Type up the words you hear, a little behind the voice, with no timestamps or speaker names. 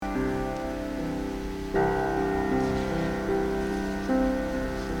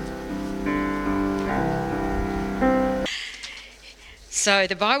So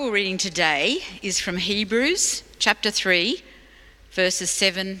the Bible reading today is from Hebrews chapter 3, verses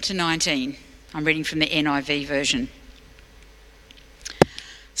 7 to 19. I'm reading from the NIV version.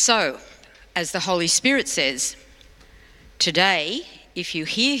 So, as the Holy Spirit says, today, if you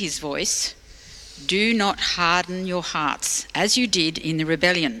hear his voice, do not harden your hearts as you did in the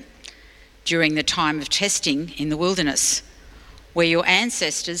rebellion during the time of testing in the wilderness, where your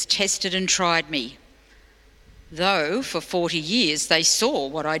ancestors tested and tried me, though for 40 years they saw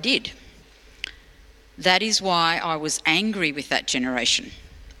what I did. That is why I was angry with that generation.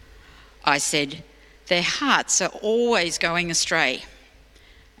 I said, their hearts are always going astray,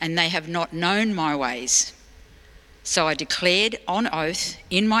 and they have not known my ways. So I declared on oath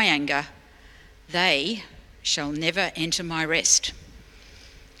in my anger, they shall never enter my rest.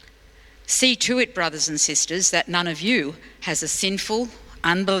 See to it, brothers and sisters, that none of you has a sinful,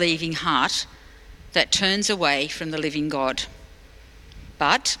 unbelieving heart that turns away from the living God.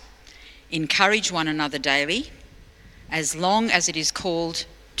 But encourage one another daily, as long as it is called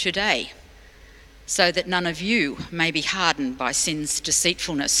today, so that none of you may be hardened by sin's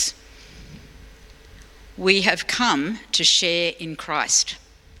deceitfulness. We have come to share in Christ,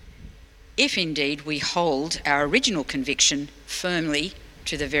 if indeed we hold our original conviction firmly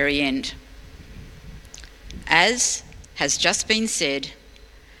to the very end. As has just been said,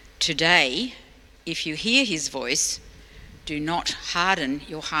 today, if you hear his voice, do not harden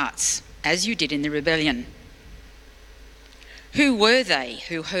your hearts, as you did in the rebellion. Who were they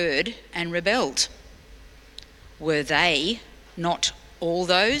who heard and rebelled? Were they not all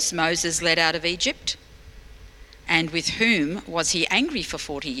those Moses led out of Egypt? And with whom was he angry for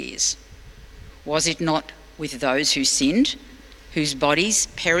 40 years? Was it not with those who sinned, whose bodies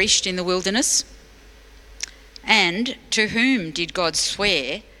perished in the wilderness? And to whom did God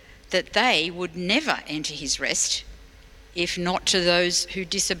swear that they would never enter his rest, if not to those who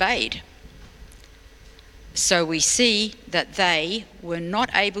disobeyed? So we see that they were not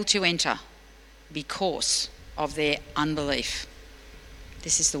able to enter because of their unbelief.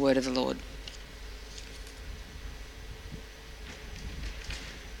 This is the word of the Lord.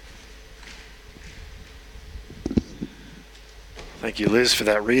 Thank you, Liz, for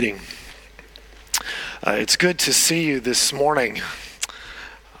that reading. It's good to see you this morning.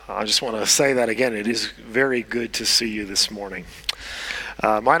 I just want to say that again. It is very good to see you this morning.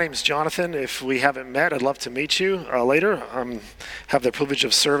 My name is Jonathan. If we haven't met, I'd love to meet you later. I have the privilege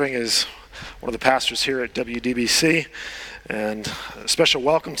of serving as one of the pastors here at WDBC. And a special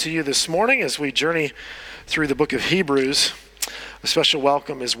welcome to you this morning as we journey through the book of Hebrews. A special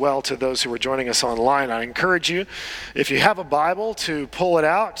welcome as well to those who are joining us online. I encourage you, if you have a Bible, to pull it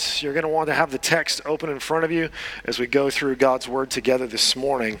out. You're going to want to have the text open in front of you as we go through God's Word together this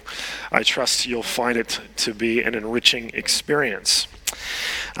morning. I trust you'll find it to be an enriching experience.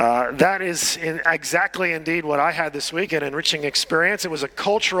 That is exactly indeed what I had this week, an enriching experience. It was a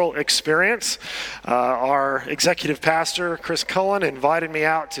cultural experience. Our executive pastor, Chris Cullen, invited me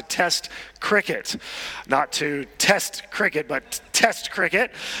out to test cricket. Not to test cricket, but test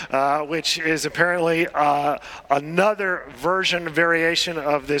cricket, which is apparently another variation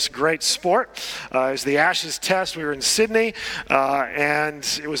of this great sport. It's the Ashes test. We were in Sydney,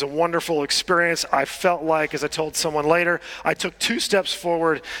 and it was a wonderful experience. I felt like, as I told someone later, I took two steps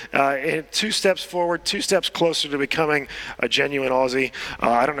forward, two steps closer to becoming a genuine Aussie.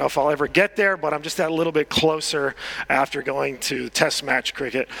 I don't know if I'll ever get there, but I'm just that little bit closer after going to test match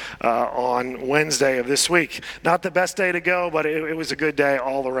cricket on Wednesday of this week. Not the best day to go, but it was a good day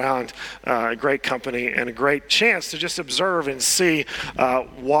all around. Great company and a great chance to just observe and see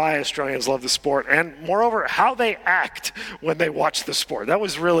why Australians love the sport, and moreover, how they act when they watch the sport. That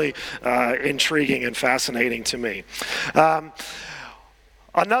was really intriguing and fascinating to me.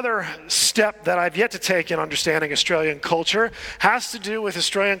 Another step that I've yet to take in understanding Australian culture has to do with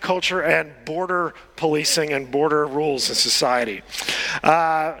Australian culture and border policing and border rules in society.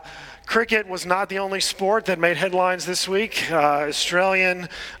 Cricket was not the only sport that made headlines this week. Australian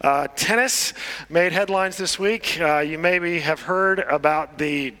tennis made headlines this week. You maybe have heard about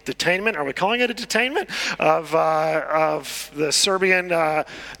the detainment, are we calling it a detainment, of the Serbian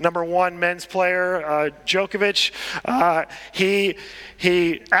number one men's player, Djokovic.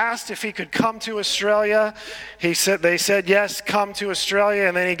 He asked if he could come to Australia. They said, yes, come to Australia.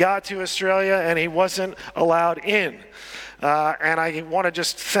 And then he got to Australia and he wasn't allowed in. And I want to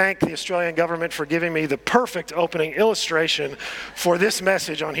just thank the Australian government for giving me the perfect opening illustration for this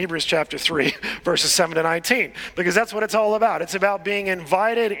message on Hebrews chapter 3, verses 7 to 19, because that's what it's all about. It's about being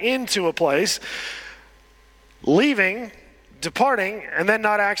invited into a place, leaving, departing, and then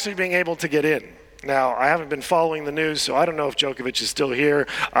not actually being able to get in. Now, I haven't been following the news, so I don't know if Djokovic is still here.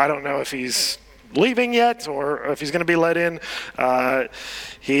 I don't know if he's leaving yet or if he's going to be let in.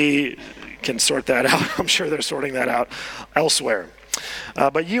 He can sort that out. I'm sure they're sorting that out elsewhere.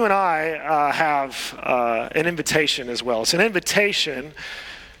 But you and I have an invitation as well. It's an invitation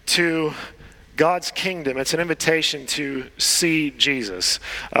to God's kingdom. It's an invitation to see Jesus.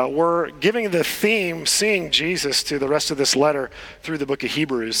 We're giving the theme, seeing Jesus, to the rest of this letter through the book of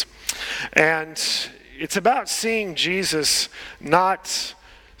Hebrews. And it's about seeing Jesus not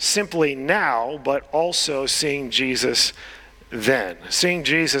simply now, but also seeing Jesus then. Seeing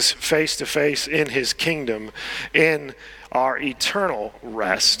Jesus face to face in his kingdom, in our eternal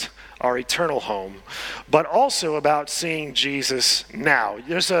rest, our eternal home, but also about seeing Jesus now.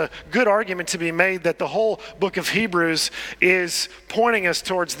 There's a good argument to be made that the whole book of Hebrews is pointing us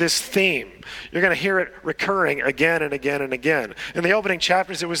towards this theme. You're going to hear it recurring again and again and again. In the opening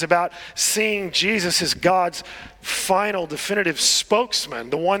chapters, it was about seeing Jesus as God's final definitive spokesman,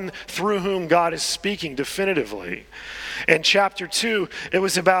 the one through whom God is speaking definitively. In chapter 2, it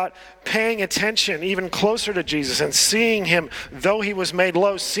was about paying attention even closer to Jesus and seeing him, though he was made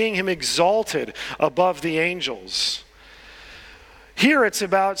low, seeing him exalted above the angels. Here it's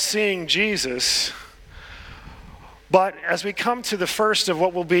about seeing Jesus. But as we come to the first of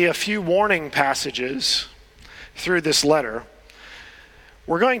what will be a few warning passages through this letter,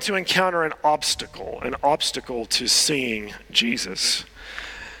 we're going to encounter an obstacle to seeing Jesus.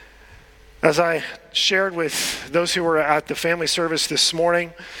 As I shared with those who were at the family service this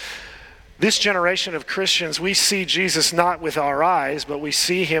morning, this generation of Christians, we see Jesus not with our eyes, but we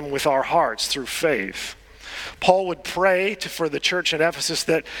see him with our hearts through faith. Paul would pray for the church in Ephesus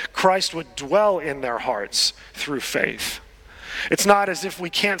that Christ would dwell in their hearts through faith. It's not as if we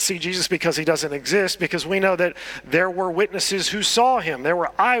can't see Jesus because he doesn't exist, because we know that there were witnesses who saw him. There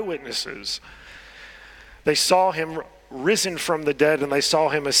were eyewitnesses. They saw him risen from the dead, and they saw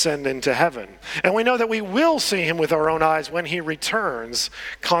him ascend into heaven. And we know that we will see him with our own eyes when he returns,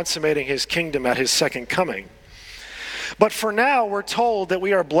 consummating his kingdom at his second coming. But for now, we're told that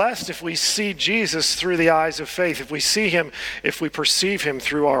we are blessed if we see Jesus through the eyes of faith, if we see him, if we perceive him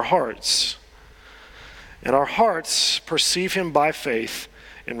through our hearts. And our hearts perceive him by faith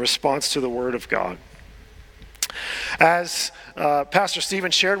in response to the word of God. As Pastor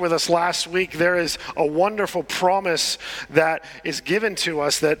Stephen shared with us last week, there is a wonderful promise that is given to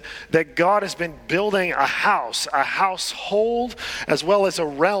us that God has been building a house, a household, as well as a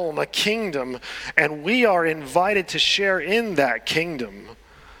realm, a kingdom, and we are invited to share in that kingdom.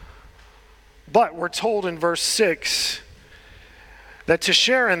 But we're told in verse 6 that to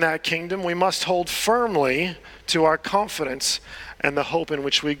share in that kingdom, we must hold firmly to our confidence and the hope in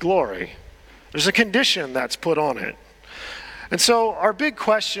which we glory. There's a condition that's put on it. And so our big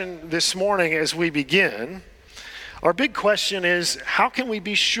question this morning as we begin, our big question is, how can we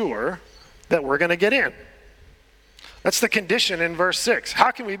be sure that we're going to get in? That's the condition in verse 6.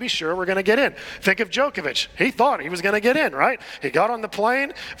 How can we be sure we're going to get in? Think of Djokovic. He thought he was going to get in, right? He got on the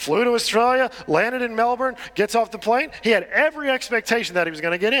plane, flew to Australia, landed in Melbourne, gets off the plane. He had every expectation that he was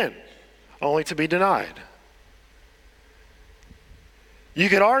going to get in, only to be denied. You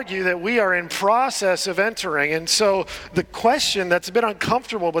could argue that we are in process of entering, and so the question that's a bit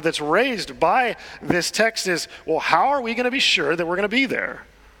uncomfortable but that's raised by this text is, well, how are we going to be sure that we're going to be there?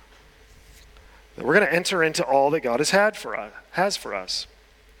 That we're going to enter into all that God has for us.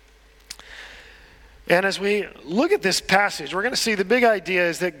 And as we look at this passage, we're going to see the big idea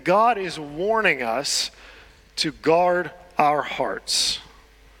is that God is warning us to guard our hearts.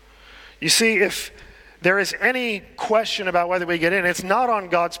 You see, if there is any question about whether we get in, it's not on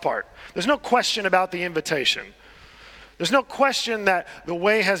God's part. There's no question about the invitation. There's no question that the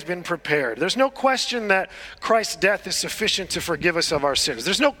way has been prepared. There's no question that Christ's death is sufficient to forgive us of our sins.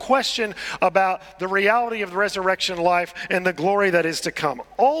 There's no question about the reality of the resurrection life and the glory that is to come.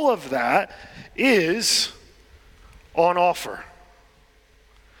 All of that is on offer.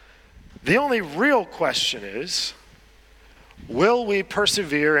 The only real question is, will we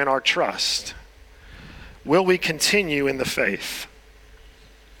persevere in our trust? Will we continue in the faith?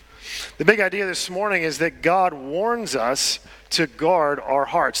 The big idea this morning is that God warns us to guard our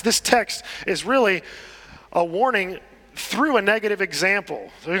hearts. This text is really a warning through a negative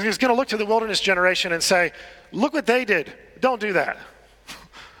example. So he's going to look to the wilderness generation and say, look what they did. Don't do that.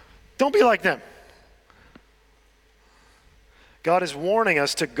 Don't be like them. God is warning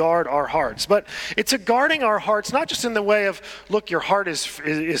us to guard our hearts. But it's a guarding our hearts, not just in the way of, look, your heart is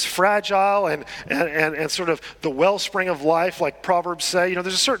fragile and sort of the wellspring of life, like Proverbs say. There's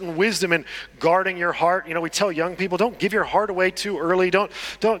a certain wisdom in guarding your heart. We tell young people, don't give your heart away too early. Don't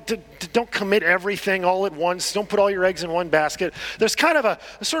commit everything all at once. Don't put all your eggs in one basket. There's kind of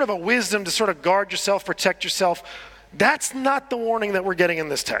a sort of a wisdom to sort of guard yourself, protect yourself. That's not the warning that we're getting in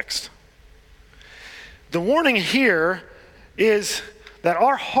this text. The warning here is that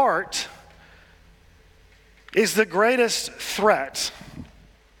our heart is the greatest threat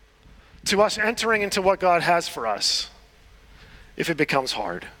to us entering into what God has for us if it becomes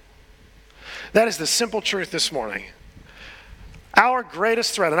hard. That is the simple truth this morning. Our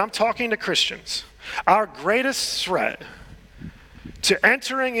greatest threat, and I'm talking to Christians, our greatest threat to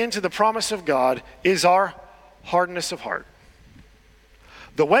entering into the promise of God is our hardness of heart.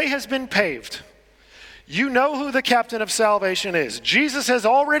 The way has been paved. You know who the captain of salvation is. Jesus has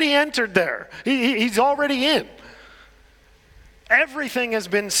already entered there. He's already in. Everything has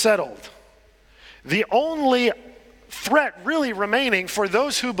been settled. The only threat really remaining for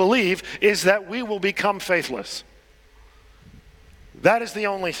those who believe is that we will become faithless. That is the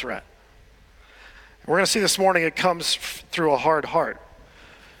only threat. We're going to see this morning it comes through a hard heart.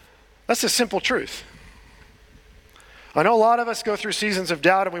 That's the simple truth. I know a lot of us go through seasons of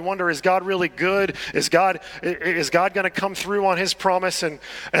doubt and we wonder, is God really good? Is God going to come through on his promise? And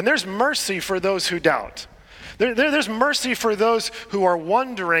there's mercy for those who doubt. There's mercy for those who are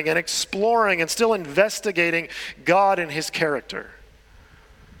wondering and exploring and still investigating God and his character.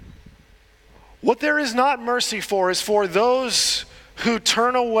 What there is not mercy for is for those who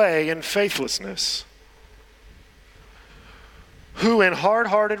turn away in faithlessness, who in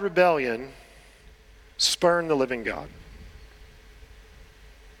hard-hearted rebellion spurn the living God.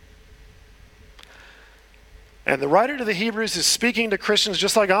 And the writer to the Hebrews is speaking to Christians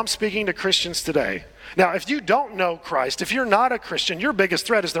just like I'm speaking to Christians today. Now, if you don't know Christ, if you're not a Christian, your biggest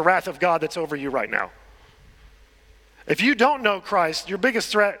threat is the wrath of God that's over you right now. If you don't know Christ, your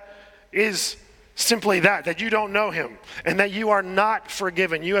biggest threat is simply that you don't know him and that you are not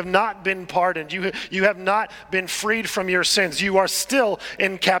forgiven. You have not been pardoned. You have not been freed from your sins. You are still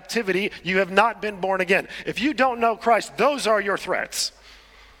in captivity. You have not been born again. If you don't know Christ, those are your threats.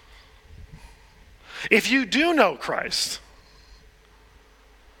 If you do know Christ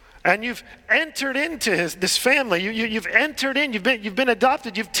and you've entered into this family, you've entered in, you've been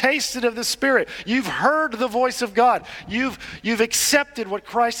adopted, you've tasted of the Spirit, you've heard the voice of God, you've accepted what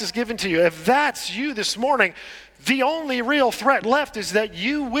Christ has given to you. If that's you this morning, the only real threat left is that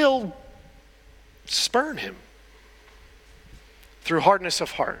you will spurn him through hardness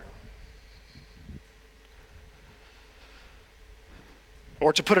of heart.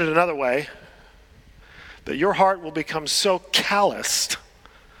 Or to put it another way, that your heart will become so calloused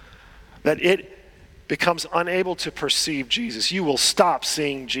that it becomes unable to perceive Jesus. You will stop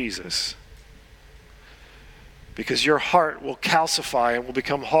seeing Jesus because your heart will calcify and will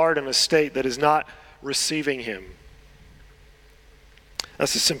become hard in a state that is not receiving him.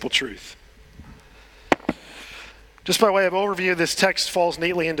 That's the simple truth. Just by way of overview, this text falls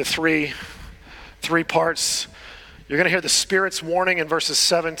neatly into three parts. You're going to hear the Spirit's warning in verses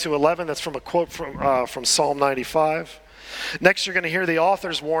 7 to 11. That's from a quote from Psalm 95. Next, you're going to hear the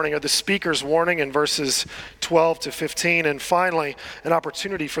author's warning or the speaker's warning in verses 12 to 15. And finally, an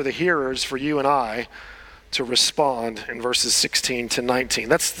opportunity for the hearers, for you and I, to respond in verses 16 to 19.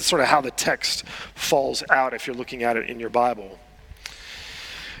 That's sort of how the text falls out if you're looking at it in your Bible.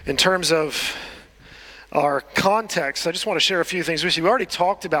 In terms of our context, I just want to share a few things with you. We already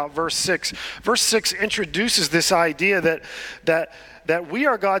talked about verse 6. Verse 6 introduces this idea that we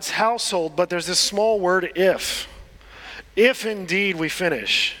are God's household, but there's this small word if. If indeed we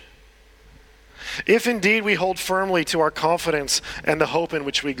finish. If indeed we hold firmly to our confidence and the hope in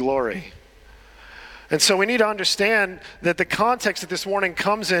which we glory. And so we need to understand that the context that this warning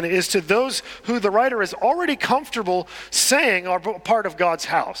comes in is to those who the writer is already comfortable saying are part of God's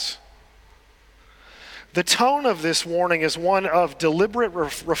house. The tone of this warning is one of deliberate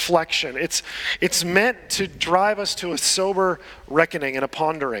reflection. It's meant to drive us to a sober reckoning and a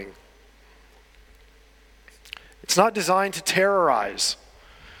pondering. It's not designed to terrorize.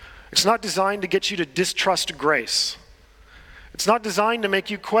 It's not designed to get you to distrust grace. It's not designed to make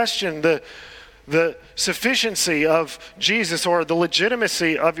you question the sufficiency of Jesus or the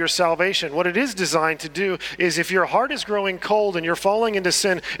legitimacy of your salvation. What it is designed to do is if your heart is growing cold and you're falling into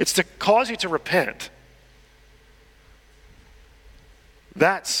sin, it's to cause you to repent.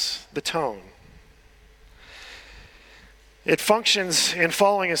 That's the tone. It functions in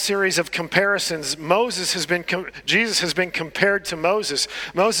following a series of comparisons. Jesus has been compared to Moses.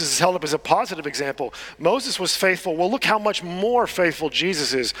 Moses is held up as a positive example. Moses was faithful. Well, look how much more faithful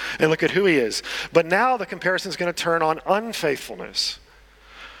Jesus is, and look at who he is. But now the comparison is going to turn on unfaithfulness.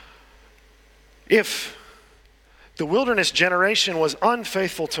 If the wilderness generation was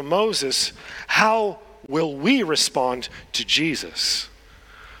unfaithful to Moses, how will we respond to Jesus?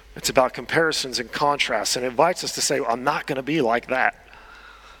 It's about comparisons and contrasts, and it invites us to say, I'm not going to be like that.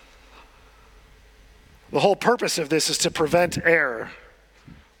 The whole purpose of this is to prevent error.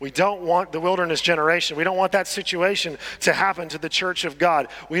 We don't want the wilderness generation. We don't want that situation to happen to the church of God.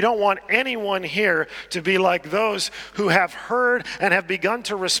 We don't want anyone here to be like those who have heard and have begun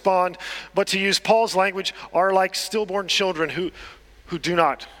to respond, but to use Paul's language, are like stillborn children who do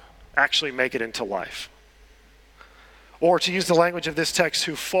not actually make it into life. Or to use the language of this text,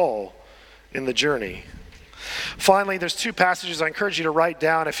 who fall in the journey. Finally, there's two passages I encourage you to write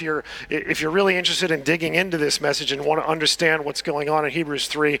down if you're really interested in digging into this message and want to understand what's going on in Hebrews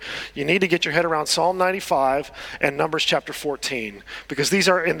 3. You need to get your head around Psalm 95 and Numbers chapter 14, because these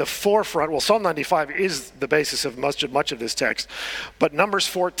are in the forefront. Well, Psalm 95 is the basis of much of this text, but Numbers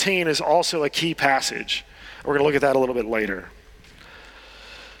 14 is also a key passage. We're going to look at that a little bit later.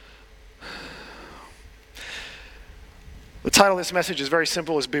 The title of this message is very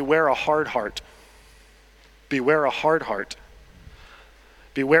simple, is Beware a Hard Heart. Beware a hard heart.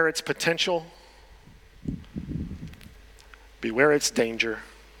 Beware its potential. Beware its danger.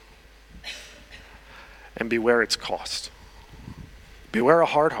 And beware its cost. Beware a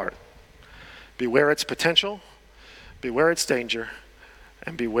hard heart. Beware its potential. Beware its danger.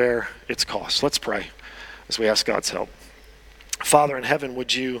 And beware its cost. Let's pray as we ask God's help. Father in heaven,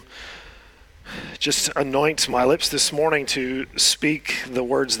 would you just anoint my lips this morning to speak the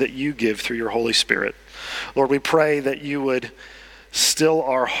words that you give through your Holy Spirit. Lord, we pray that you would still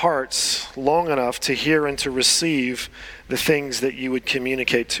our hearts long enough to hear and to receive the things that you would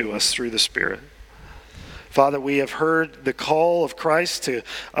communicate to us through the Spirit. Father, we have heard the call of Christ to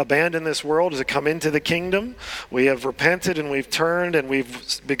abandon this world, to come into the kingdom. We have repented and we've turned and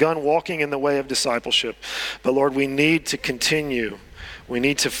we've begun walking in the way of discipleship. But Lord, we need to continue. We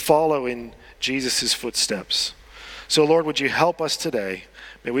need to follow in Jesus' footsteps. So Lord, would you help us today?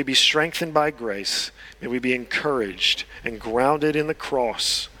 May we be strengthened by grace. May we be encouraged and grounded in the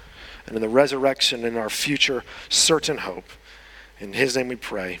cross and in the resurrection and our future certain hope. In his name we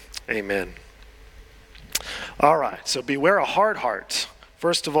pray. Amen. All right, so beware a hard heart.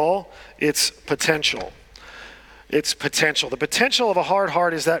 First of all, its potential. Its potential. The potential of a hard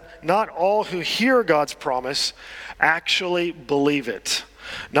heart is that not all who hear God's promise actually believe it.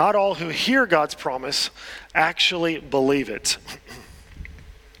 Not all who hear God's promise actually believe it.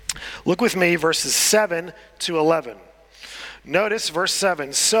 Look with me, verses 7 to 11. Notice verse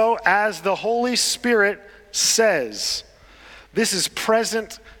 7. So as the Holy Spirit says, this is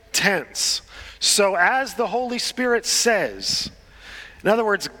present tense. So as the Holy Spirit says, in other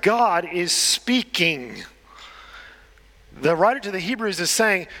words, God is speaking. The writer to the Hebrews is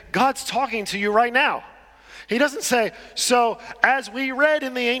saying, God's talking to you right now. He doesn't say, so as we read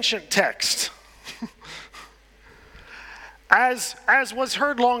in the ancient text, as was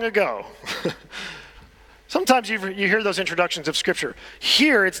heard long ago. Sometimes you hear those introductions of Scripture.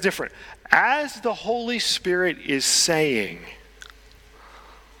 Here it's different. As the Holy Spirit is saying.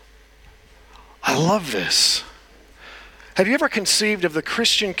 I love this. Have you ever conceived of the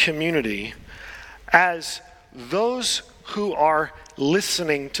Christian community as those who are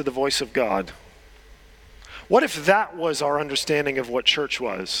listening to the voice of God? What if that was our understanding of what church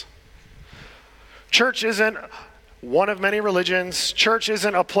was? Church isn't one of many religions. Church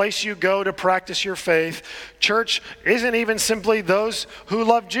isn't a place you go to practice your faith. Church isn't even simply those who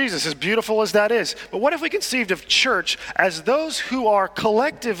love Jesus, as beautiful as that is. But what if we conceived of church as those who are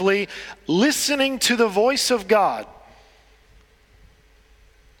collectively listening to the voice of God?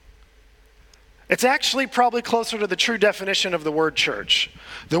 It's actually probably closer to the true definition of the word church.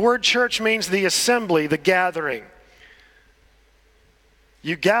 The word church means the assembly, the gathering.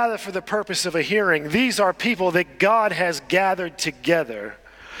 You gather for the purpose of a hearing. These are people that God has gathered together.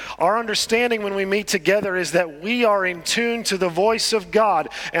 Our understanding when we meet together is that we are in tune to the voice of God.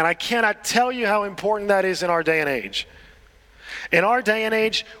 And I cannot tell you how important that is in our day and age. In our day and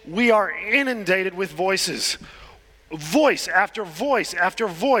age, we are inundated with voices. Voice after voice after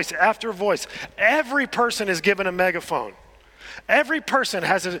voice after voice. Every person is given a megaphone. Every person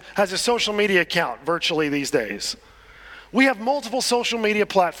has a social media account virtually these days. We have multiple social media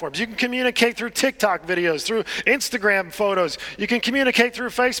platforms. You can communicate through TikTok videos, through Instagram photos. You can communicate through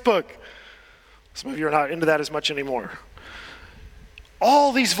Facebook. Some of you are not into that as much anymore.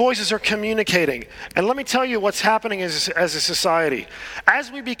 All these voices are communicating. And let me tell you what's happening as a society.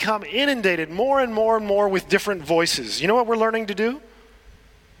 As we become inundated more and more and more with different voices, you know what we're learning to do?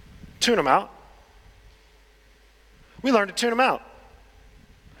 Tune them out. We learn to tune them out.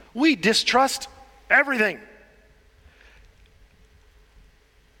 We distrust everything.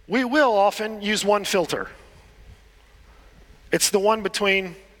 We will often use one filter. It's the one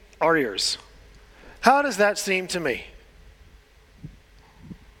between our ears. How does that seem to me?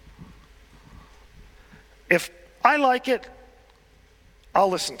 If I like it, I'll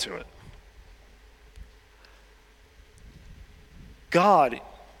listen to it. God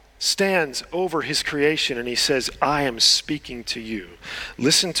stands over his creation and he says, I am speaking to you.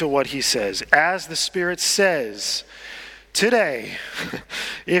 Listen to what he says. As the Spirit says, today,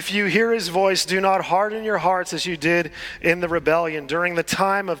 if you hear his voice, do not harden your hearts as you did in the rebellion during the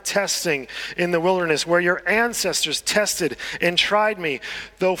time of testing in the wilderness, where your ancestors tested and tried me,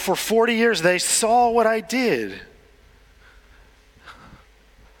 though for 40 years they saw what I did.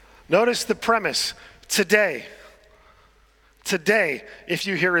 Notice the premise. Today, if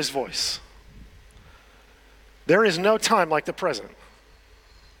you hear his voice. There is no time like the present.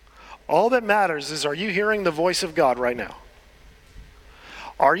 All that matters is, are you hearing the voice of God right now?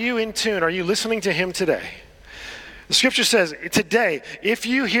 Are you in tune? Are you listening to him today? The scripture says, today, if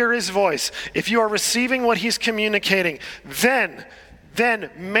you hear his voice, if you are receiving what he's communicating, then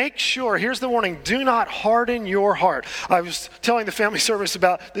make sure, here's the warning, do not harden your heart. I was telling the family service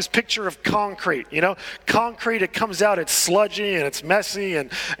about this picture of concrete. You know, concrete, it comes out, it's sludgy and it's messy,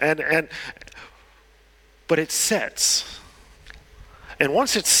 but it sets. And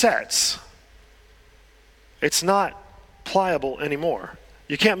once it sets, it's not pliable anymore.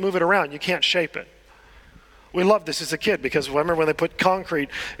 You can't move it around. You can't shape it. We loved this as a kid because I remember when they put concrete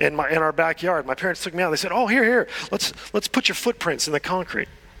in our backyard, my parents took me out. They said, oh, here, let's put your footprints in the concrete.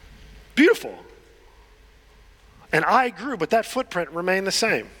 Beautiful. And I grew, but that footprint remained the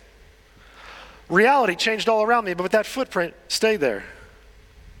same. Reality changed all around me, but that footprint stayed there.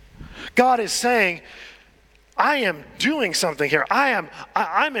 God is saying, I am doing something here.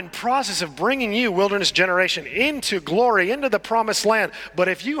 I'm in process of bringing you, wilderness generation, into glory, into the promised land. But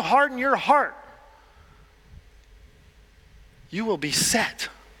if you harden your heart, you will be set.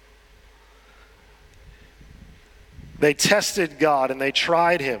 They tested God and they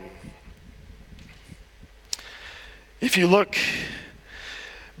tried him. If you look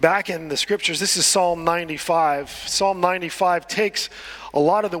back in the scriptures, this is Psalm 95. Psalm 95 takes a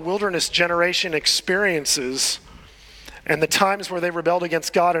lot of the wilderness generation experiences and the times where they rebelled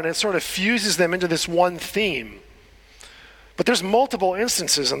against God, and it sort of fuses them into this one theme. But there's multiple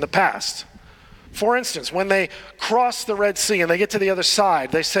instances in the past. For instance, when they cross the Red Sea and they get to the other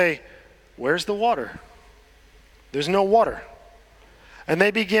side, they say, where's the water? There's no water. And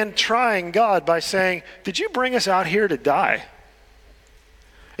they begin trying God by saying, did you bring us out here to die?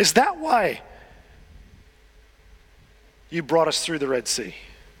 Is that why you brought us through the Red Sea?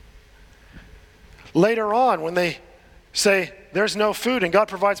 Later on, when they say there's no food and God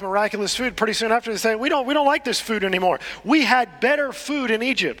provides miraculous food, pretty soon after they say, we don't like this food anymore. We had better food in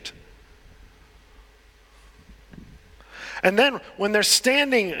Egypt. And then when they're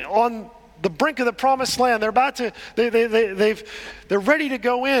standing on the brink of the promised land, they're ready to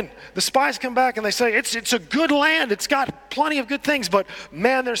go in. The spies come back and they say, it's a good land. It's got plenty of good things, but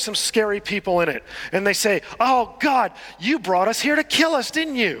man, there's some scary people in it. And they say, oh God, you brought us here to kill us,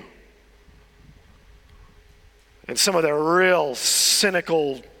 didn't you? And some of the real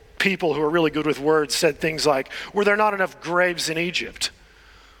cynical people who are really good with words said things like, were there not enough graves in Egypt?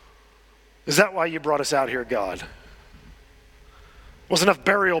 Is that why you brought us out here, God? Wasn't enough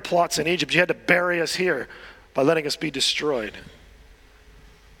burial plots in Egypt. You had to bury us here by letting us be destroyed.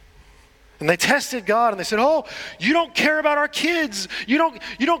 And they tested God and they said, oh, you don't care about our kids. You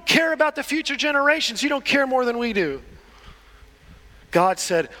don't care about the future generations. You don't care more than we do. God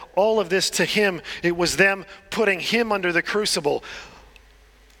said all of this to him. It was them putting him under the crucible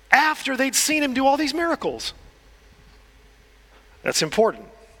after they'd seen him do all these miracles. That's important.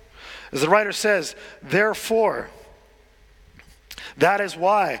 As the writer says, therefore, that is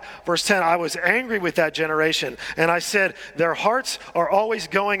why, verse 10, I was angry with that generation, and I said, their hearts are always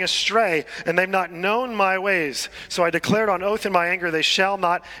going astray, and they've not known my ways. So I declared on oath in my anger, they shall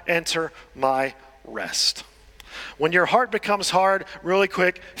not enter my rest. When your heart becomes hard, really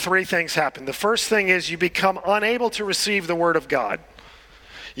quick, three things happen. The first thing is you become unable to receive the word of God.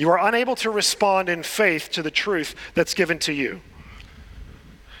 You are unable to respond in faith to the truth that's given to you.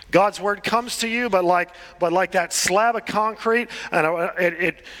 God's word comes to you, but like that slab of concrete,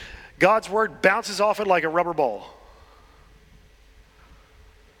 and God's word bounces off it like a rubber ball.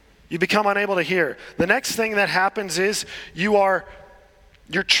 You become unable to hear. The next thing that happens is you're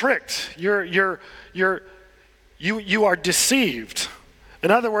tricked. You are deceived.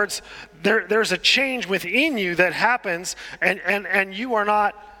 In other words, there's a change within you that happens, and you are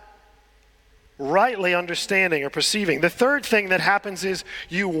not rightly understanding or perceiving. The third thing that happens is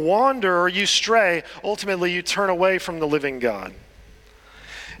you wander or you stray. Ultimately, you turn away from the living God.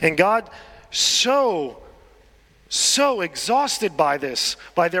 And God, so exhausted by this,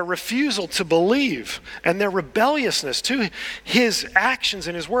 by their refusal to believe and their rebelliousness to his actions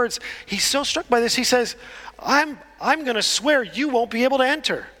and his words, he's so struck by this, he says, I'm going to swear you won't be able to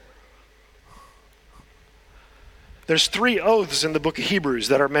enter. There's 3 oaths in the book of Hebrews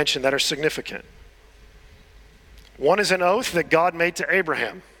that are mentioned that are significant. One is an oath that God made to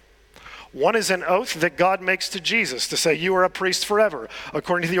Abraham. One is an oath that God makes to Jesus to say, you are a priest forever,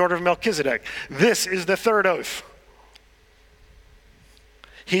 according to the order of Melchizedek. This is the third oath.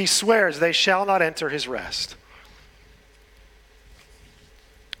 He swears they shall not enter his rest.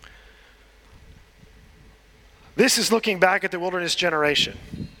 This is looking back at the wilderness generation.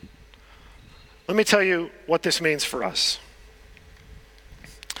 Let me tell you what this means for us.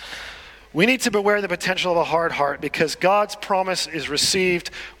 We need to beware the potential of a hard heart because God's promise is received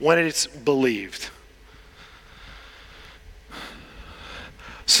when it's believed.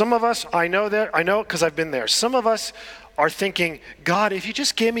 Some of us, I know because I've been there. Some of us are thinking, God, if you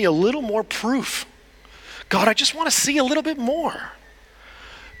just gave me a little more proof. God, I just want to see a little bit more.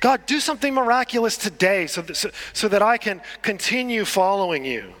 God, do something miraculous today so that I can continue following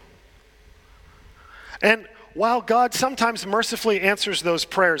you. And while God sometimes mercifully answers those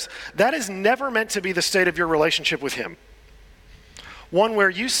prayers, that is never meant to be the state of your relationship with him. One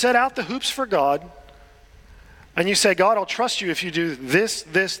where you set out the hoops for God and you say, God, I'll trust you if you do this,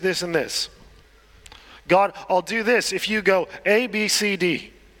 this, this, and this. God, I'll do this if you go A, B, C,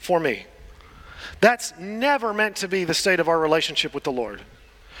 D for me. That's never meant to be the state of our relationship with the Lord.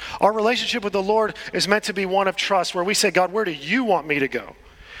 Our relationship with the Lord is meant to be one of trust where we say, God, where do you want me to go?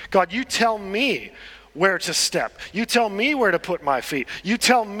 God, you tell me where to step. You tell me where to put my feet. You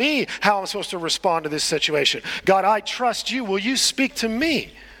tell me how I'm supposed to respond to this situation. God, I trust you. Will you speak to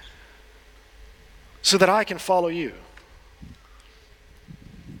me so that I can follow you?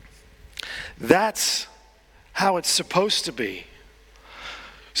 That's how it's supposed to be.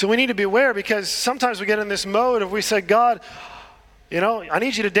 So we need to be aware because sometimes we get in this mode of we say, God, I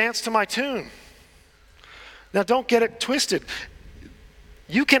need you to dance to my tune. Now don't get it twisted.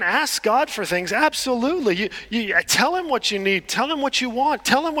 You can ask God for things, absolutely. You tell him what you need, tell him what you want,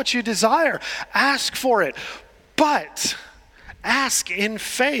 tell him what you desire. Ask for it. But ask in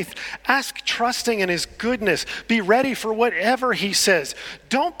faith. Ask trusting in his goodness. Be ready for whatever he says.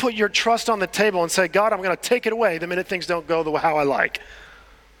 Don't put your trust on the table and say, God, I'm going to take it away the minute things don't go how I like.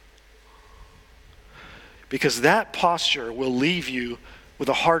 Because that posture will leave you with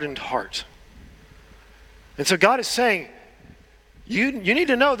a hardened heart. And so God is saying, you need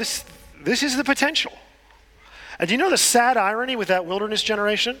to know this is the potential. And do you know the sad irony with that wilderness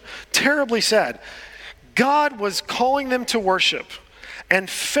generation? Terribly sad. God was calling them to worship, and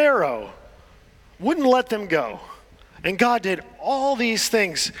Pharaoh wouldn't let them go. And God did all these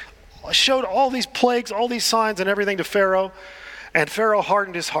things, showed all these plagues, all these signs and everything to Pharaoh, and Pharaoh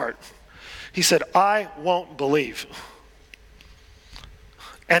hardened his heart. He said, I won't believe.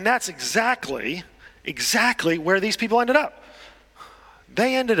 And that's exactly where these people ended up.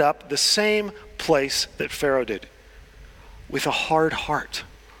 They ended up the same place that Pharaoh did, with a hard heart.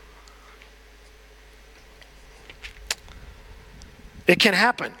 It can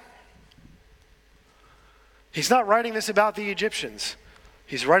happen. He's not writing this about the Egyptians.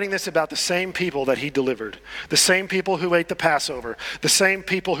 He's writing this about the same people that he delivered. The same people who ate the Passover. The same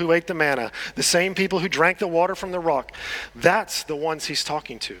people who ate the manna. The same people who drank the water from the rock. That's the ones he's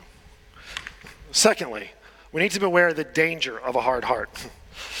talking to. Secondly, we need to beware of the danger of a hard heart.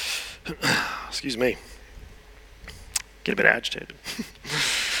 Excuse me. Get a bit agitated.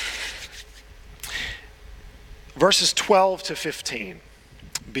 Verses 12 to 15.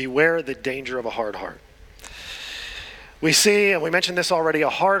 Beware the danger of a hard heart. We see, and we mentioned this already, a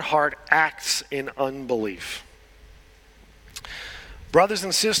hard heart acts in unbelief. Brothers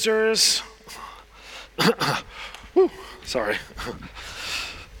and sisters, sorry.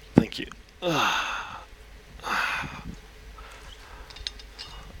 Thank you.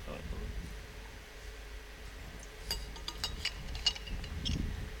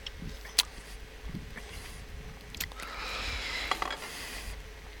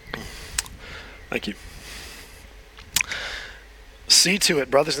 Thank you. See to it,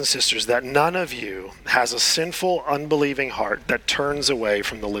 brothers and sisters, that none of you has a sinful, unbelieving heart that turns away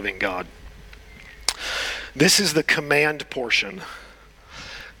from the living God. This is the command portion.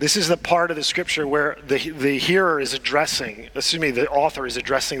 This is the part of the scripture where the hearer is the author is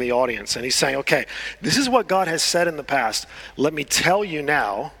addressing the audience. And he's saying, okay, this is what God has said in the past. Let me tell you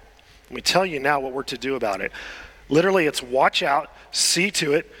now what we're to do about it. Literally, it's watch out, see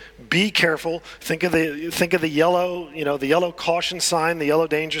to it, be careful. Think of the yellow, the yellow caution sign, the yellow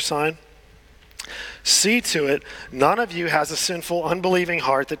danger sign. See to it, none of you has a sinful, unbelieving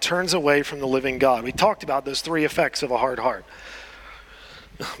heart that turns away from the living God. We talked about those three effects of a hard heart.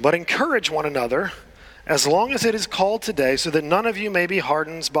 But encourage one another as long as it is called today, so that none of you may be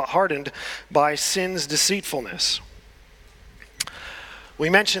hardened by sin's deceitfulness. We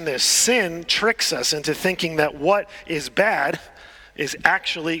mentioned this. Sin tricks us into thinking that what is bad is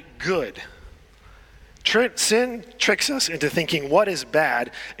actually good. Sin tricks us into thinking what is bad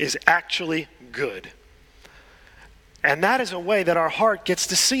is actually good. And that is a way that our heart gets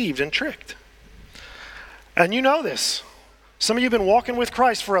deceived and tricked. And you know this. Some of you have been walking with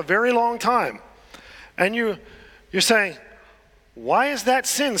Christ for a very long time. And you're saying, why is that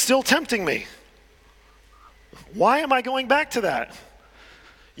sin still tempting me? Why am I going back to that?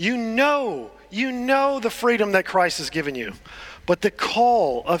 You know the freedom that Christ has given you. But the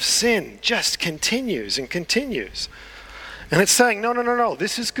call of sin just continues and continues. And it's saying, no,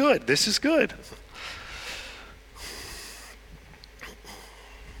 this is good. This is good.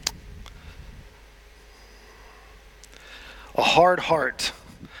 A hard heart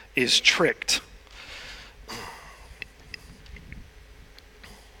is tricked.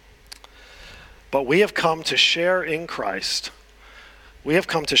 But we have come to share in Christ. We have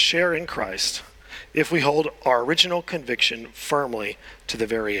come to share in Christ if we hold our original conviction firmly to the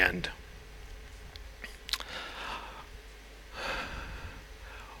very end.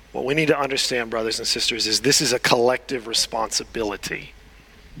 What we need to understand, brothers and sisters, is this is a collective responsibility.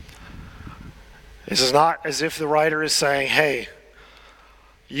 This is not as if the writer is saying, hey,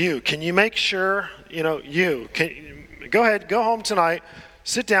 can you make sure, go ahead, go home tonight,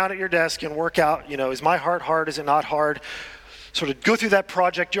 sit down at your desk and work out, is my heart hard, is it not hard? Sort of go through that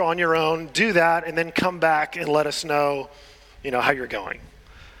project on your own, do that, and then come back and let us know, how you're going.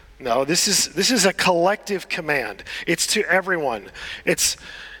 No, this is a collective command. It's to everyone. It's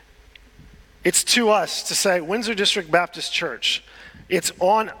to us to say, Windsor District Baptist Church, it's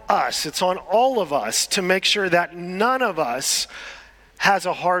on us, it's on all of us to make sure that none of us has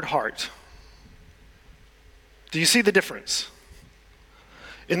a hard heart. Do you see the difference?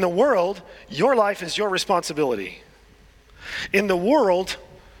 In the world, your life is your responsibility. In the world,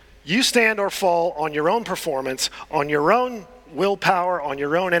 you stand or fall on your own performance, on your own willpower, on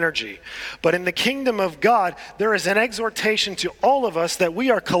your own energy. But in the kingdom of God, there is an exhortation to all of us that we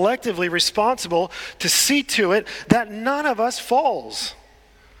are collectively responsible to see to it that none of us falls.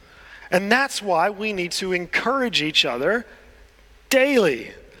 And that's why we need to encourage each other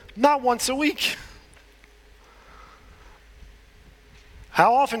daily, not once a week.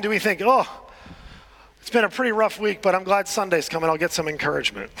 How often do we think, it's been a pretty rough week, but I'm glad Sunday's coming, I'll get some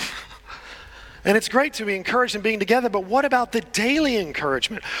encouragement. And it's great to be encouraged and being together, but what about the daily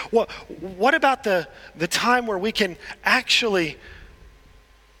encouragement? What about the time where we can actually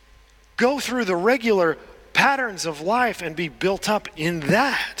go through the regular patterns of life and be built up in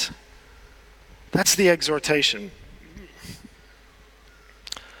that? That's the exhortation.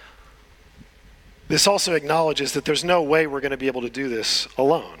 This also acknowledges that there's no way we're going to be able to do this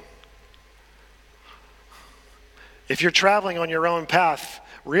alone. If you're traveling on your own path,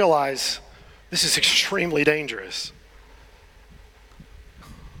 realize this is extremely dangerous.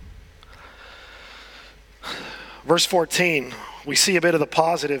 Verse 14, we see a bit of the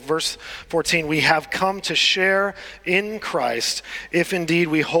positive. Verse 14, we have come to share in Christ if indeed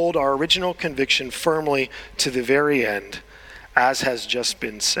we hold our original conviction firmly to the very end, as has just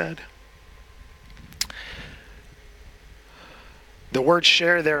been said. The word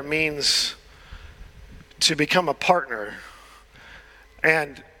share there means to become a partner.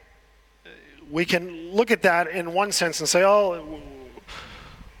 And we can look at that in one sense and say,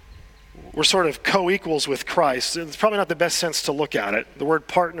 we're sort of co-equals with Christ. It's probably not the best sense to look at it. The word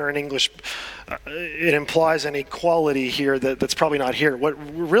partner in English, it implies an equality here that's probably not here. What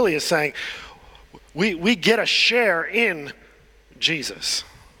really is saying, we get a share in Jesus.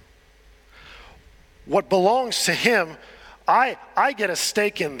 What belongs to him, I get a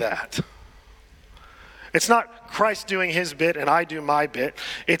stake in that. It's not Christ doing his bit and I do my bit.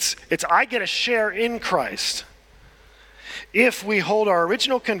 It's I get a share in Christ if we hold our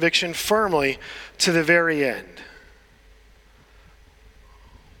original conviction firmly to the very end.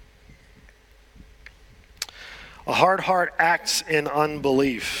 A hard heart acts in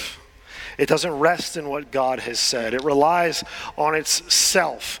unbelief. It doesn't rest in what God has said. It relies on its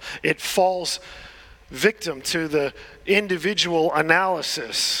self. It falls victim to the individual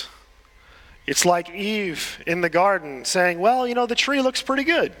analysis. It's like Eve in the garden saying, well, the tree looks pretty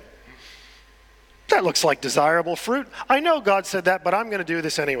good. That looks like desirable fruit. I know God said that, but I'm going to do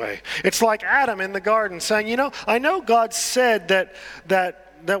this anyway. It's like Adam in the garden saying, I know God said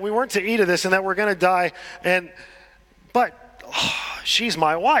that we weren't to eat of this and that we're going to die, but she's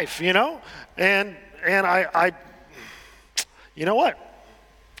my wife, and I you know what?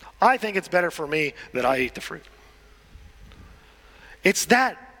 I think it's better for me that I eat the fruit. It's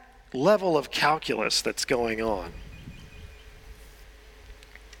that level of calculus that's going on.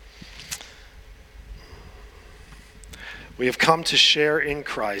 We have come to share in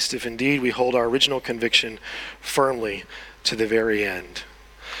Christ if indeed we hold our original conviction firmly to the very end.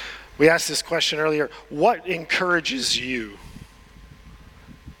 We asked this question earlier: what encourages you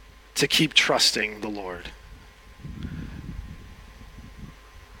to keep trusting the Lord?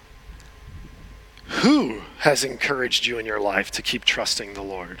 Who has encouraged you in your life to keep trusting the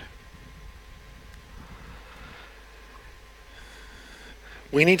Lord?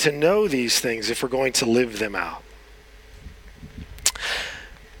 We need to know these things if we're going to live them out.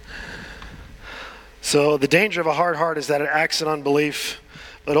 So the danger of a hard heart is that it acts in unbelief,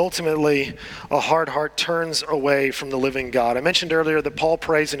 but ultimately a hard heart turns away from the living God. I mentioned earlier that Paul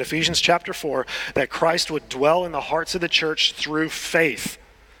prays in Ephesians chapter 4 that Christ would dwell in the hearts of the church through faith.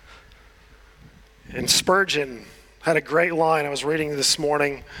 And Spurgeon had a great line I was reading this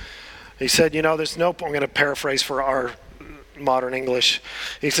morning. He said, there's no point, I'm going to paraphrase for our modern English.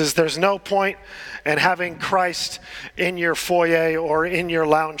 He says, there's no point in having Christ in your foyer or in your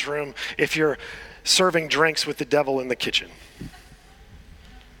lounge room if you're serving drinks with the devil in the kitchen.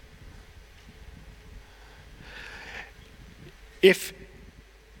 If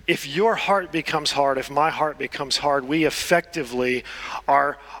your heart becomes hard, if my heart becomes hard, we effectively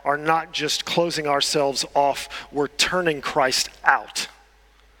are not just closing ourselves off, we're turning Christ out.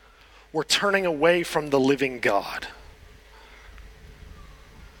 We're turning away from the living God.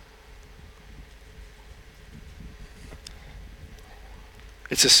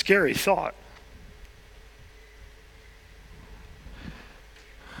 It's a scary thought.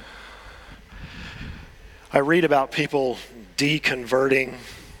 I read about people deconverting,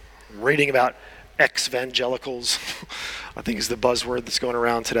 reading about ex-evangelicals, I think is the buzzword that's going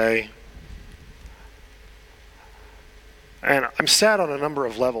around today. And I'm sad on a number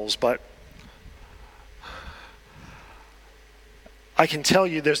of levels, but I can tell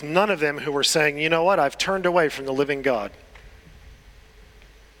you there's none of them who are saying, you know what, I've turned away from the living God.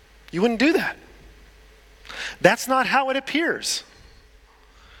 You wouldn't do that. That's not how it appears.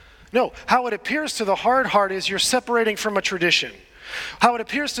 No, how it appears to the hard heart is you're separating from a tradition. How it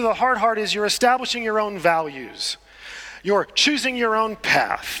appears to the hard heart is you're establishing your own values. You're choosing your own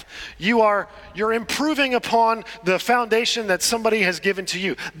path. You're improving upon the foundation that somebody has given to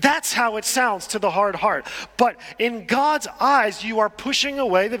you. That's how it sounds to the hard heart. But in God's eyes, you are pushing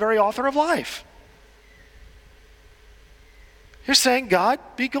away the very author of life. You're saying, God,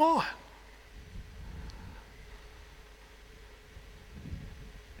 be gone.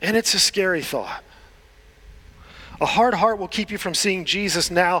 And it's a scary thought. A hard heart will keep you from seeing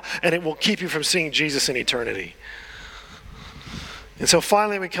Jesus now, and it will keep you from seeing Jesus in eternity. And so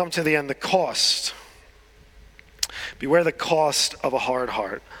finally we come to the end, the cost. Beware the cost of a hard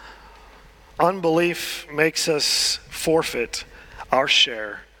heart. Unbelief makes us forfeit our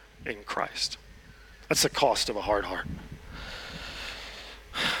share in Christ. That's the cost of a hard heart.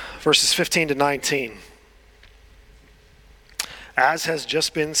 Verses 15 to 19. As has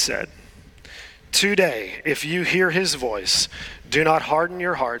just been said, today, if you hear his voice, do not harden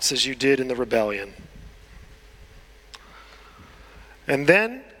your hearts as you did in the rebellion. And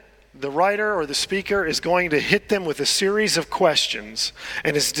then the writer or the speaker is going to hit them with a series of questions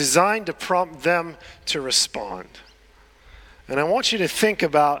and is designed to prompt them to respond. And I want you to think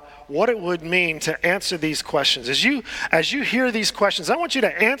about what it would mean to answer these questions. As you hear these questions, I want you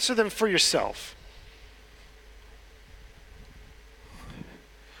to answer them for yourself.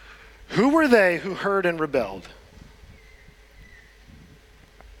 Who were they who heard and rebelled?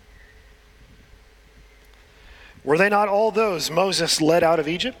 Were they not all those Moses led out of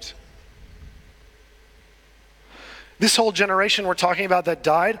Egypt? This whole generation we're talking about that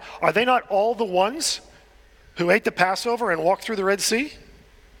died, are they not all the ones who ate the Passover and walked through the Red Sea?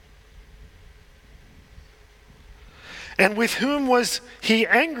 And with whom was he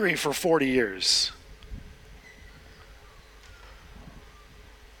angry for 40 years?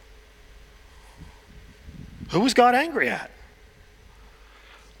 Who was God angry at?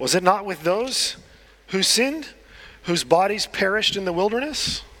 Was it not with those who sinned, whose bodies perished in the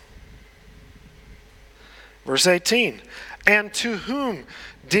wilderness? Verse 18, and to whom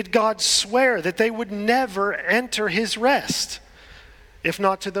did God swear that they would never enter his rest, if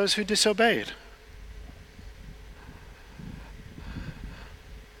not to those who disobeyed?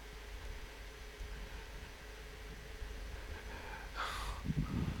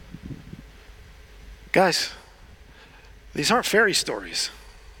 Guys, these aren't fairy stories.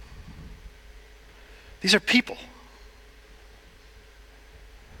 These are people.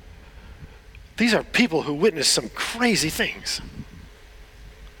 These are people who witnessed some crazy things.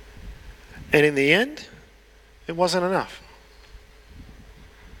 And in the end, it wasn't enough.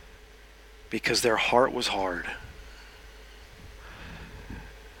 Because their heart was hard.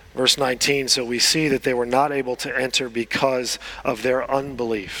 Verse 19, so we see that they were not able to enter because of their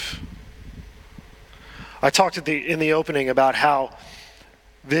unbelief. I talked in the opening about how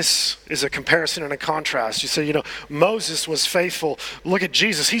this is a comparison and a contrast. You say, Moses was faithful. Look at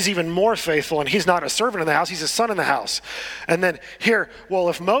Jesus. He's even more faithful, and he's not a servant in the house. He's a son in the house. And then here, well,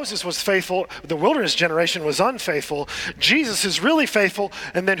 if Moses was faithful, the wilderness generation was unfaithful. Jesus is really faithful,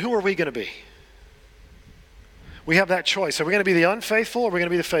 and then who are we going to be? We have that choice. Are we going to be the unfaithful, or are we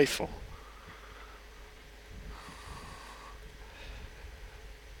going to be the faithful?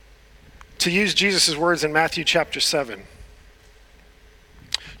 To use Jesus' words in Matthew chapter 7,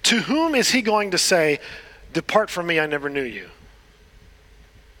 to whom is he going to say, depart from me, I never knew you?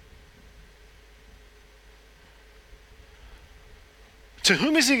 To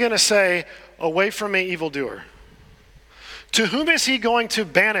whom is he going to say, away from me, evildoer? To whom is he going to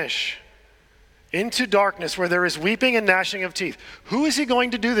banish into darkness where there is weeping and gnashing of teeth? Who is he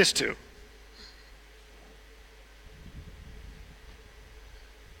going to do this to?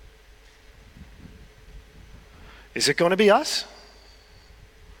 Is it going to be us?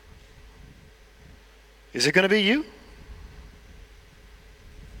 Is it going to be you?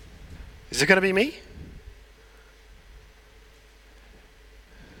 Is it going to be me?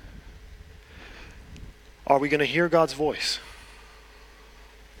 Are we going to hear God's voice?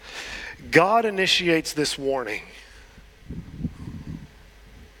 God initiates this warning.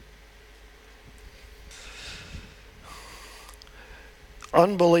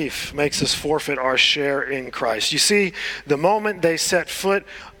 Unbelief makes us forfeit our share in Christ. You see, the moment they set foot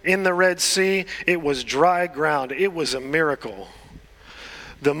in the Red Sea, it was dry ground. It was a miracle.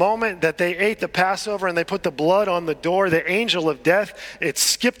 The moment that they ate the Passover and they put the blood on the door, the angel of death, it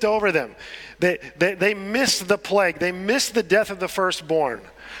skipped over them. They missed the plague. They missed the death of the firstborn.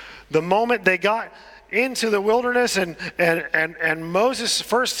 The moment they got into the wilderness and Moses,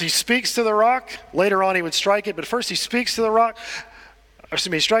 first he speaks to the rock. Later on he would strike it, but first he speaks to the rock.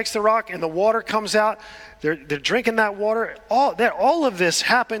 He strikes the rock and the water comes out. They're drinking that water. All of this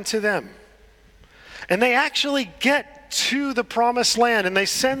happened to them. And they actually get to the promised land and they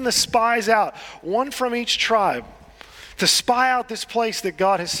send the spies out, one from each tribe, to spy out this place that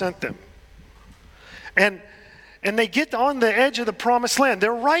God has sent them. And they get on the edge of the promised land.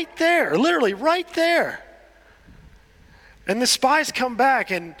 They're right there, literally right there. And the spies come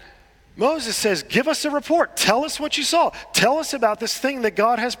back and Moses says, give us a report. Tell us what you saw. Tell us about this thing that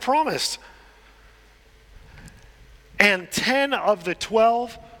God has promised. And 10 of the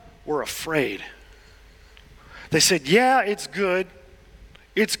 12 were afraid. They said, yeah, it's good,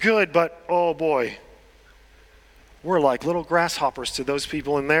 but oh boy, we're like little grasshoppers to those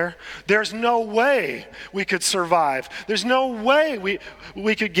people in there. There's no way we could survive. There's no way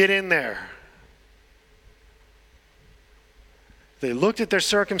we could get in there. They looked at their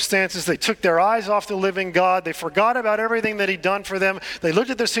circumstances. They took their eyes off the living God. They forgot about everything that he'd done for them. They looked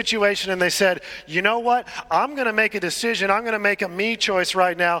at their situation and they said, you know what? I'm going to make a decision. I'm going to make a me choice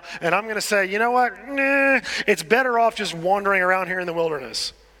right now. And I'm going to say, you know what? It's better off just wandering around here in the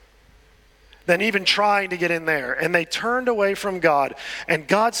wilderness than even trying to get in there. And they turned away from God. And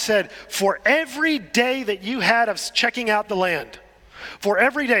God said, for every day that you had of checking out the land, for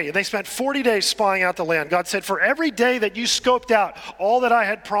every day, and they spent 40 days spying out the land. God said, for every day that you scoped out all that I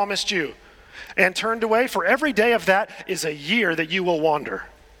had promised you and turned away, for every day of that is a year that you will wander.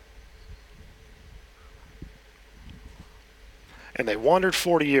 And they wandered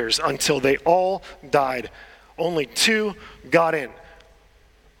 40 years until they all died. Only 2 got in.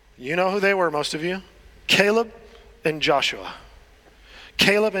 You know who they were, most of you? Caleb and Joshua.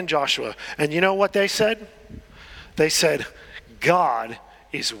 Caleb and Joshua. And you know what they said? They said, God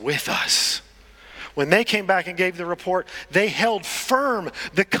is with us. When they came back and gave the report, they held firm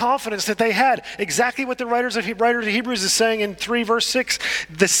the confidence that they had. Exactly what the writer of Hebrews is saying in 3 verse 6.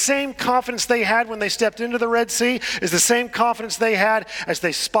 The same confidence they had when they stepped into the Red Sea is the same confidence they had as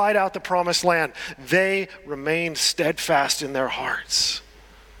they spied out the promised land. They remained steadfast in their hearts.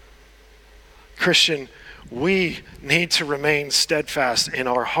 Christian, we need to remain steadfast in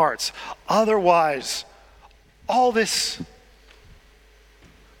our hearts. Otherwise, all this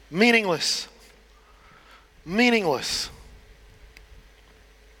meaningless.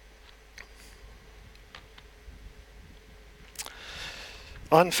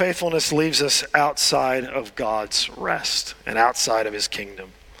 Unfaithfulness leaves us outside of God's rest and outside of his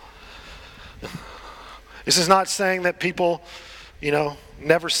kingdom. This is not saying that people,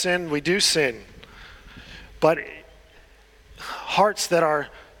 never sin. We do sin. But hearts that are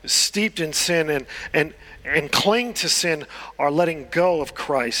steeped in sin and cling to sin are letting go of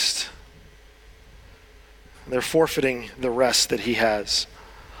Christ. They're forfeiting the rest that he has.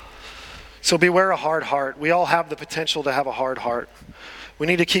 So beware a hard heart. We all have the potential to have a hard heart. We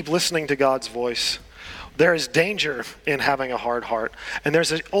need to keep listening to God's voice. There is danger in having a hard heart, and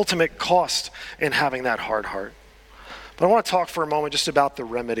there's an ultimate cost in having that hard heart. But I want to talk for a moment just about the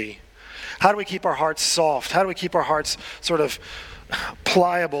remedy. How do we keep our hearts soft? How do we keep our hearts sort of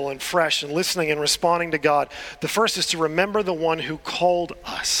pliable and fresh and listening and responding to God? The first is to remember the one who called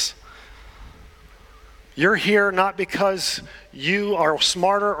us. You're here not because you are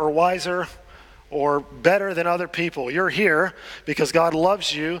smarter or wiser or better than other people. You're here because God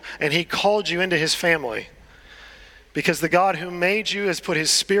loves you and he called you into his family. Because the God who made you has put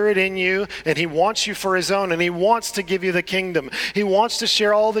his spirit in you and he wants you for his own and he wants to give you the kingdom. He wants to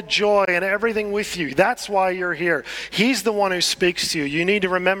share all the joy and everything with you. That's why you're here. He's the one who speaks to you. You need to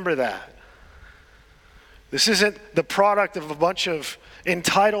remember that. This isn't the product of a bunch of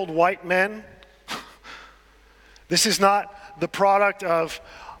entitled white men. This is not the product of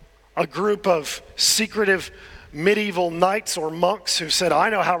a group of secretive medieval knights or monks who said, I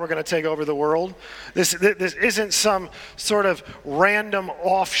know how we're going to take over the world. This isn't some sort of random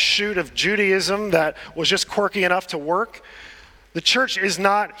offshoot of Judaism that was just quirky enough to work. The church is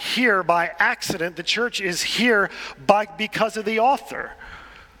not here by accident. The church is here because of the author.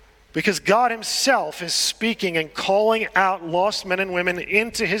 Because God himself is speaking and calling out lost men and women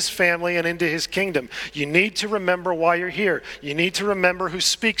into his family and into his kingdom. You need to remember why you're here. You need to remember who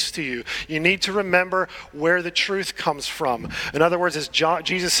speaks to you. You need to remember where the truth comes from. In other words, as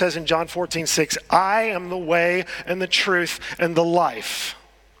Jesus says in John 14:6, I am the way and the truth and the life.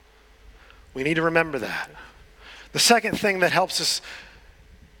 We need to remember that. The second thing that helps us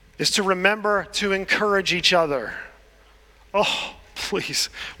is to remember to encourage each other. Oh, please,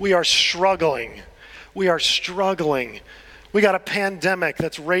 we are struggling. We got a pandemic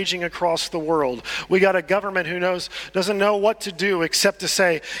that's raging across the world. We got a government who doesn't know what to do except to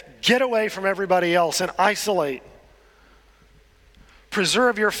say, get away from everybody else and isolate.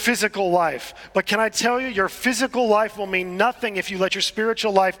 Preserve your physical life. But can I tell you, your physical life will mean nothing if you let your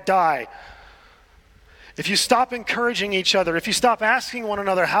spiritual life die. If you stop encouraging each other, if you stop asking one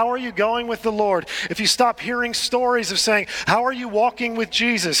another, how are you going with the Lord? If you stop hearing stories of saying, how are you walking with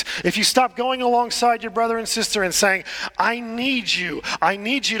Jesus? If you stop going alongside your brother and sister and saying, I need you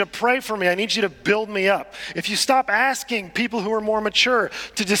to pray for me, I need you to build me up. If you stop asking people who are more mature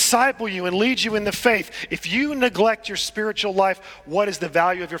to disciple you and lead you in the faith, if you neglect your spiritual life, what is the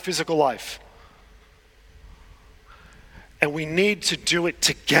value of your physical life? And we need to do it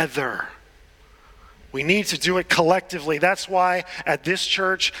together. We need to do it collectively. That's why at this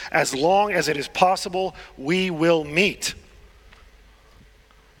church, as long as it is possible, we will meet.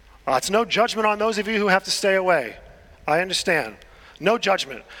 It's no judgment on those of you who have to stay away. I understand. No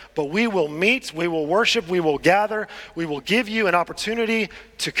judgment. But we will meet, we will worship, we will gather, we will give you an opportunity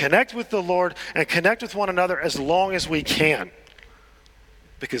to connect with the Lord and connect with one another as long as we can.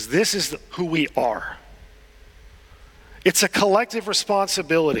 Because this is who we are. It's a collective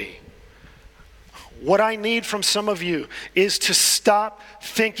responsibility. What I need from some of you is to stop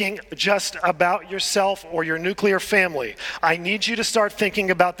thinking just about yourself or your nuclear family. I need you to start thinking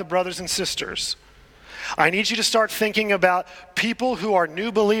about the brothers and sisters. I need you to start thinking about people who are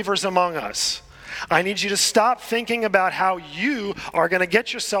new believers among us. I need you to stop thinking about how you are going to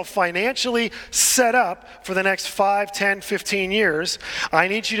get yourself financially set up for the next 5, 10, 15 years. I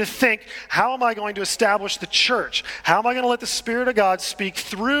need you to think, how am I going to establish the church? How am I going to let the Spirit of God speak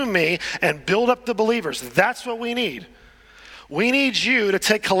through me and build up the believers? That's what we need. We need you to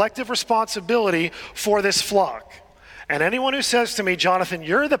take collective responsibility for this flock. And anyone who says to me, Jonathan,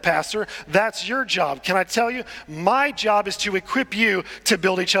 you're the pastor, that's your job. Can I tell you, my job is to equip you to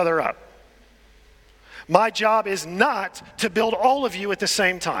build each other up. My job is not to build all of you at the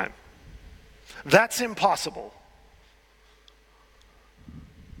same time. That's impossible.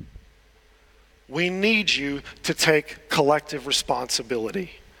 We need you to take collective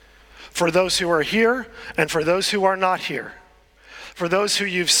responsibility for those who are here and for those who are not here, for those who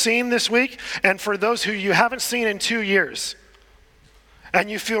you've seen this week and for those who you haven't seen in 2 years and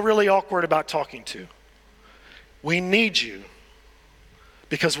you feel really awkward about talking to. We need you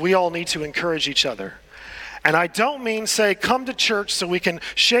because we all need to encourage each other. And I don't mean say come to church so we can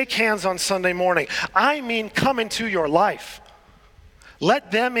shake hands on Sunday morning. I mean come into your life.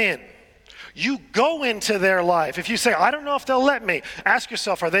 Let them in. You go into their life. If you say, I don't know if they'll let me, ask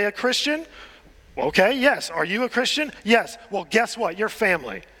yourself, are they a Christian? Okay, yes. Are you a Christian? Yes. Well, guess what? You're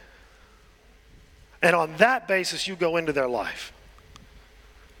family. And on that basis, you go into their life.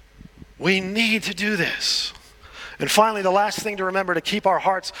 We need to do this. And finally, the last thing to remember to keep our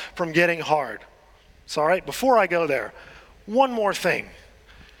hearts from getting hard. It's all right. Before I go there, one more thing.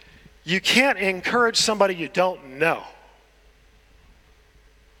 You can't encourage somebody you don't know.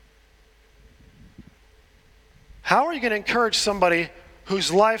 How are you going to encourage somebody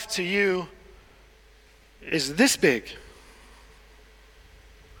whose life to you is this big?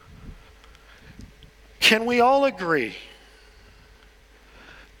 Can we all agree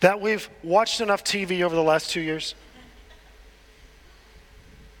that we've watched enough TV over the last 2 years?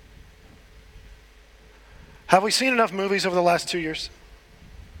 Have we seen enough movies over the last 2 years?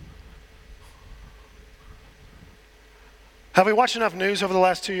 Have we watched enough news over the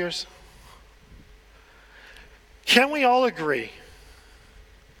last 2 years? Can we all agree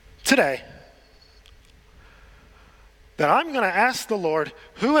today that I'm going to ask the Lord,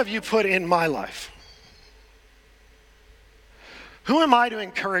 who have you put in my life? Who am I to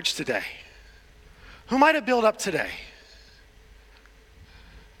encourage today? Who am I to build up today?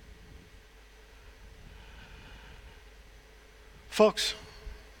 Folks,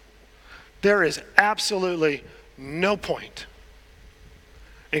 there is absolutely no point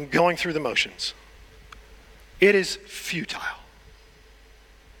in going through the motions. It is futile.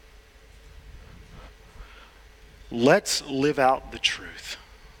 Let's live out the truth.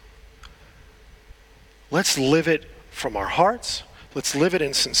 Let's live it from our hearts. Let's live it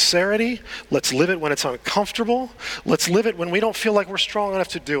in sincerity. Let's live it when it's uncomfortable. Let's live it when we don't feel like we're strong enough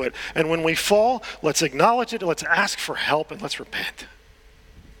to do it. And when we fall, let's acknowledge it, let's ask for help, and let's repent.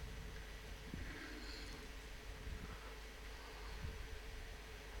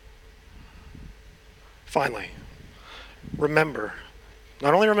 Finally, remember,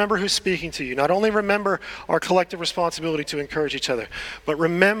 not only remember who's speaking to you, not only remember our collective responsibility to encourage each other, but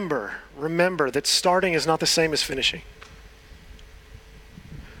remember that starting is not the same as finishing.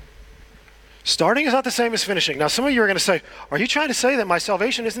 Starting is not the same as finishing. Now, some of you are going to say, are you trying to say that my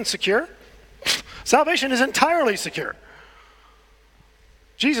salvation isn't secure? Salvation is entirely secure.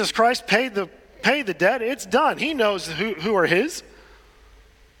 Jesus Christ paid the debt. It's done. He knows who are his.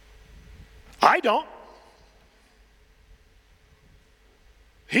 I don't.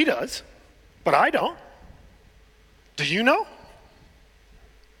 He does, but I don't. Do you know?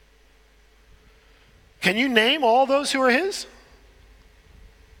 Can you name all those who are his?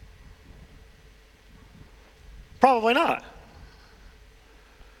 Probably not.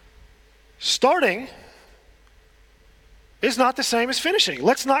 Starting is not the same as finishing.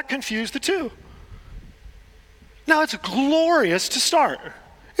 Let's not confuse the two. Now, it's glorious to start.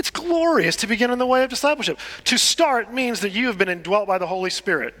 It's glorious to begin in the way of discipleship. To start means that you have been indwelt by the Holy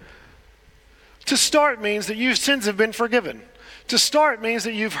Spirit. To start means that your sins have been forgiven. To start means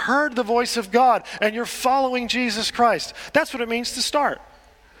that you've heard the voice of God and you're following Jesus Christ. That's what it means to start.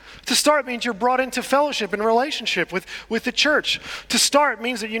 To start means you're brought into fellowship and relationship with the church. To start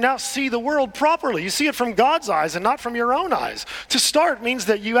means that you now see the world properly. You see it from God's eyes and not from your own eyes. To start means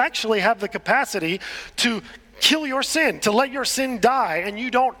that you actually have the capacity to kill your sin, to let your sin die, and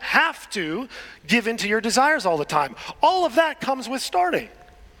you don't have to give in to your desires all the time. All of that comes with starting.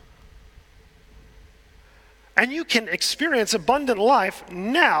 And you can experience abundant life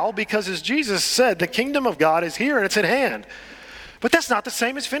now because, as Jesus said, the kingdom of God is here and it's at hand. But that's not the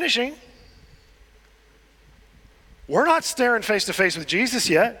same as finishing. We're not staring face to face with Jesus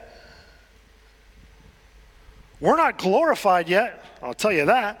yet. We're not glorified yet, I'll tell you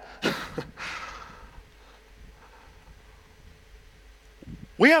that.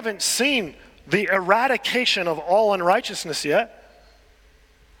 We haven't seen the eradication of all unrighteousness yet.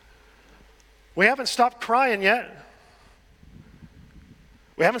 We haven't stopped crying yet.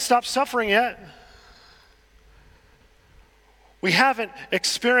 We haven't stopped suffering yet. We haven't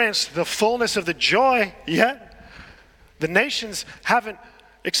experienced the fullness of the joy yet. The nations haven't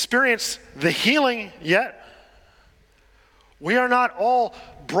experienced the healing yet. We are not all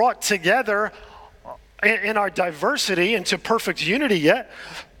brought together in our diversity into perfect unity yet.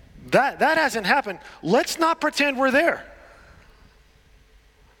 That hasn't happened. Let's not pretend we're there.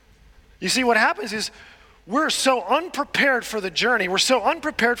 You see, what happens is we're so unprepared for the journey. We're so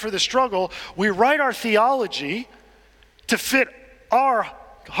unprepared for the struggle. We write our theology to fit our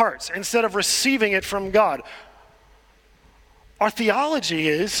hearts instead of receiving it from God. Our theology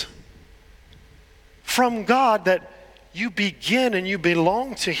is from God that you begin and you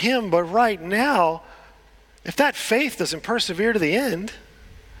belong to Him, but right now, if that faith doesn't persevere to the end,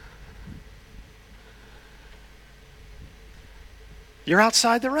 you're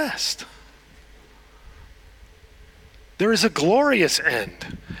outside the rest. There is a glorious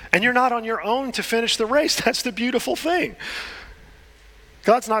end, and you're not on your own to finish the race. That's the beautiful thing.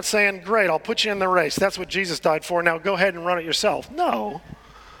 God's not saying, great, I'll put you in the race. That's what Jesus died for. Now go ahead and run it yourself. No.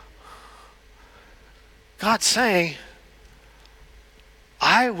 God's saying,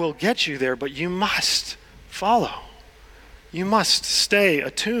 I will get you there, but you must follow. You must stay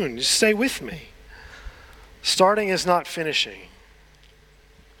attuned. Stay with me. Starting is not finishing.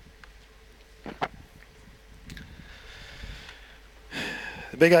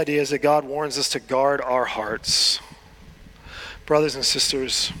 The big idea is that God warns us to guard our hearts. Brothers and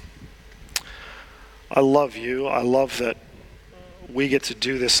sisters, I love you. I love that we get to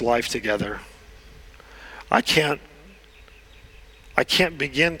do this life together. I can't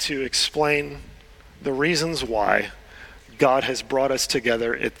begin to explain the reasons why God has brought us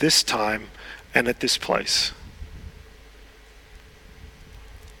together at this time and at this place.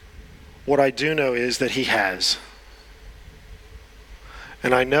 What I do know is that He has.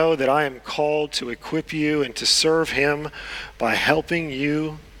 And I know that I am called to equip you and to serve Him by helping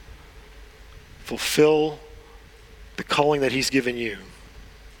you fulfill the calling that He's given you.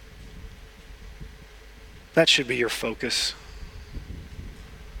 That should be your focus.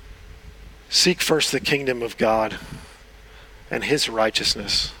 Seek first the kingdom of God and His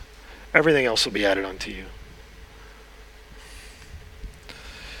righteousness. Everything else will be added unto you.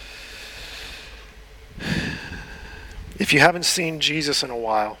 If you haven't seen Jesus in a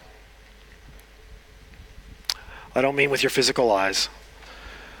while, I don't mean with your physical eyes.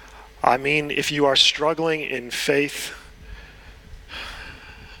 I mean if you are struggling in faith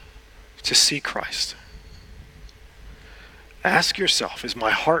to see Christ. Ask yourself, is my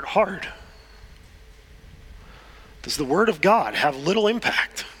heart hard? Does the Word of God have little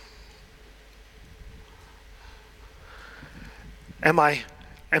impact? Am I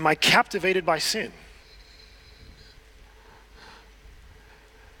captivated by sin?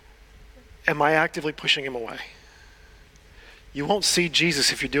 Am I actively pushing Him away? You won't see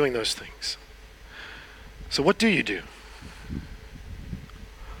Jesus if you're doing those things. So what do you do?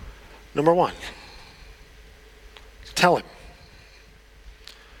 Number one, tell Him.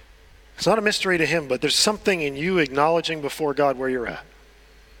 It's not a mystery to Him, but there's something in you acknowledging before God where you're at.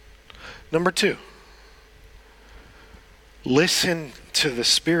 Number two, listen to the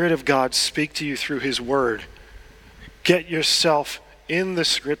Spirit of God speak to you through His Word. Get yourself in the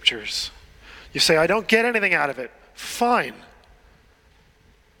Scriptures. You say, I don't get anything out of it. Fine.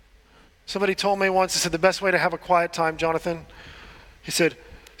 Somebody told me once, he said, the best way to have a quiet time, Jonathan, he said,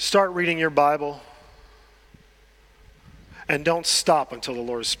 start reading your Bible and don't stop until the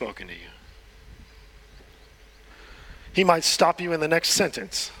Lord has spoken to you. He might stop you in the next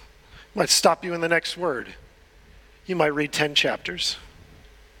sentence. He might stop you in the next word. You might read 10 chapters.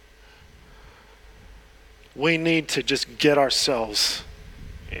 We need to just get ourselves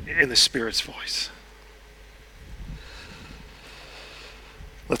in the Spirit's voice.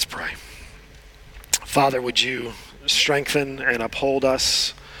 Let's pray. Father, would you strengthen and uphold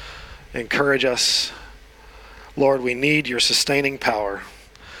us, encourage us. Lord, we need your sustaining power.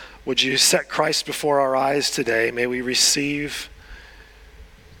 Would you set Christ before our eyes today? May we receive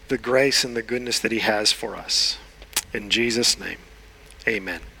the grace and the goodness that He has for us. In Jesus' name,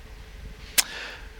 amen.